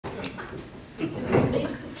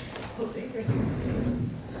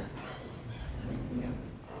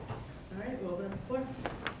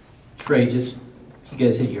Trey, just you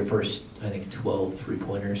guys hit your first, I think, 12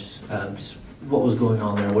 three-pointers. Just what was going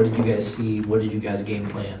on there? What did you guys see? What did you guys game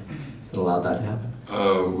plan that allowed that to happen?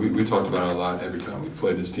 We talked about it a lot. Every time we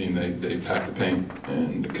played this team, they pack the paint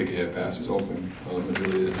and the kick-ahead pass is open the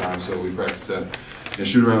majority of the time. So we practiced that in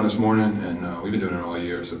shoot-around this morning, and we've been doing it all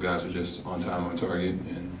year. So guys are just on time, on target,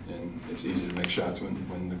 and it's easy to make shots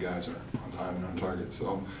when the guys are on time and on target.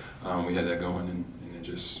 So we had that going, and it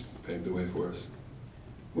just paved the way for us.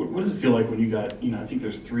 What does it feel like when you got, I think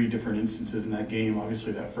there's 3 different instances in that game,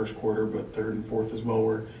 obviously that first quarter, but third and fourth as well,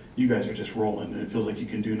 where you guys are just rolling and it feels like you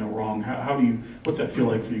can do no wrong. What's that feel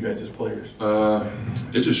like for you guys as players?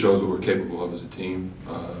 It just shows what we're capable of as a team.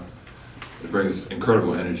 It brings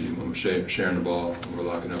incredible energy when we're sharing the ball, when we're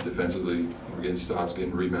locking up defensively, when we're getting stops,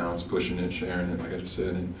 getting rebounds, pushing it, sharing it, like I just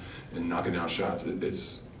said, and knocking down shots.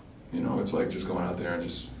 It's like just going out there and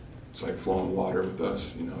it's like flowing water with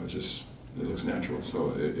us. It looks natural,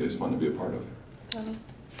 so it's fun to be a part of.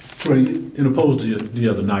 Trey, in opposed to the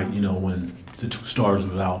other night, when the 2 stars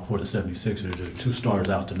were out for the 76ers, there are 2 stars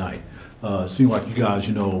out tonight. It seemed like you guys,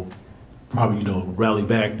 probably, rallied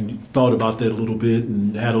back and thought about that a little bit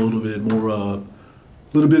and had a little bit more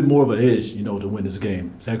of an edge, to win this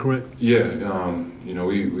game. Is that correct? Yeah,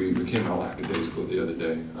 we came out lackadaisical the other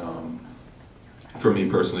day. For me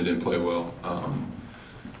personally, didn't play well.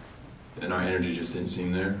 And our energy just didn't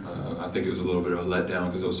seem there. I think it was a little bit of a letdown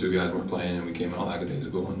because those 2 guys weren't playing and we came out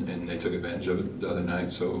lackadaisical and they took advantage of it the other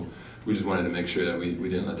night. So we just wanted to make sure that we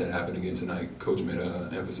didn't let that happen again tonight. Coach made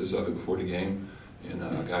an emphasis of it before the game,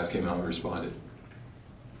 and guys came out and responded.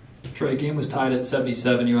 Trey, game was tied at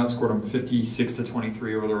 77. You outscored them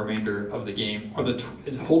 56-23 over the remainder of the game.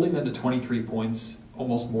 Is holding them to 23 points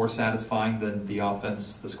almost more satisfying than the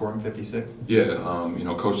offense, the scoring 56? Yeah,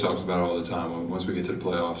 Coach talks about it all the time. Once we get to the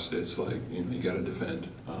playoffs, it's like you got to defend.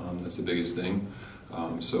 That's the biggest thing.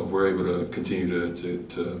 So if we're able to continue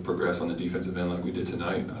to progress on the defensive end like we did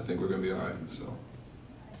tonight, I think we're going to be all right. So.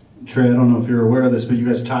 Trey, I don't know if you're aware of this, but you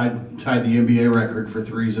guys tied the NBA record for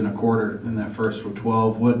threes in a quarter in that first with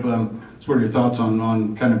 12. What are your thoughts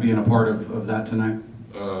on kind of being a part of that tonight?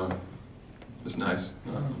 It's nice.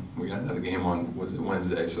 We got another game on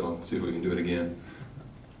Wednesday, so let's see if we can do it again.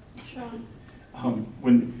 Sean,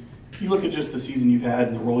 when you look at just the season you've had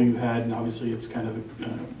and the role you had, and obviously it's kind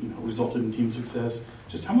of resulted in team success.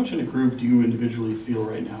 Just how much in a groove do you individually feel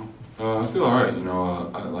right now? I feel all right.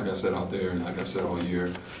 Like I said out there, and like I've said all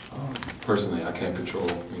year, personally, I can't control,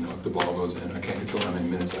 if the ball goes in. I can't control how many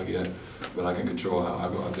minutes I get, but I can control how I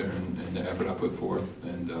go out there and the effort I put forth.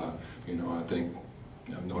 And, I think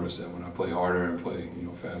I've noticed that when I play harder and play,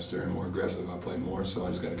 faster and more aggressive, I play more. So I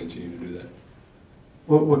just got to continue to do that.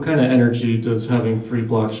 What kind of energy does having 3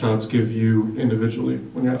 block shots give you individually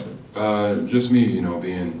when you're out there? Just me,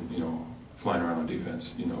 being, flying around on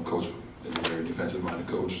defense. Coach is a very defensive-minded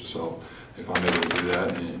coach, so if I'm able to do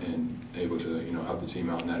that and able to, help the team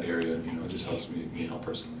out in that area, it just helps me out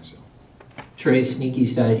personally. So. Trey, sneaky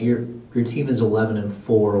side, your team is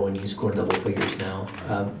 11-4 when you score double figures now.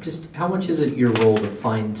 Just how much is it your role to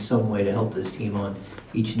find some way to help this team on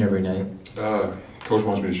each and every night? Coach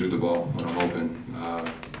wants me to shoot the ball when I'm open,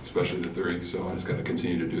 especially the 3, so I just got to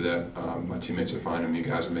continue to do that. My teammates are finding me,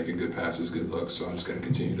 guys are making good passes, good looks, so I just got to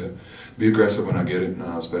continue to be aggressive when I get it,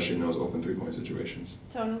 especially in those open 3-point situations.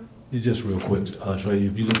 Tony? Just real quick, Trey,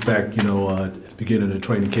 if you look back, at the beginning of the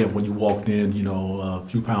training camp when you walked in, a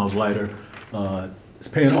few pounds lighter, it's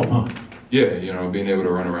paying off, huh? Yeah, being able to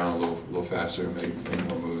run around a little faster, make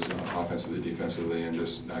more moves offensively, defensively, and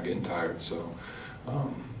just not getting tired. So,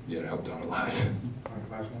 it helped out a lot.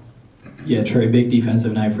 Yeah, Trey, big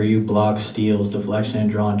defensive night for you. Blocks, steals, deflection,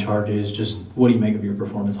 drawn charges. Just what do you make of your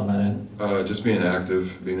performance on that end? Just being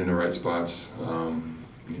active, being in the right spots,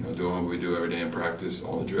 doing what we do every day in practice,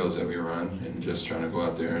 all the drills that we run, and just trying to go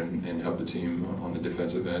out there and help the team on the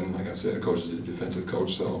defensive end. Like I said, the coach is a defensive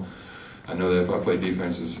coach, so I know that if I play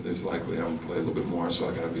defense, it's likely I'm going to play a little bit more, so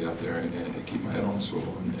I got to be out there and keep my head on the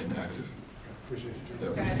swivel and active. Appreciate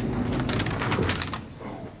you, Trey.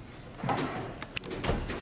 Yep.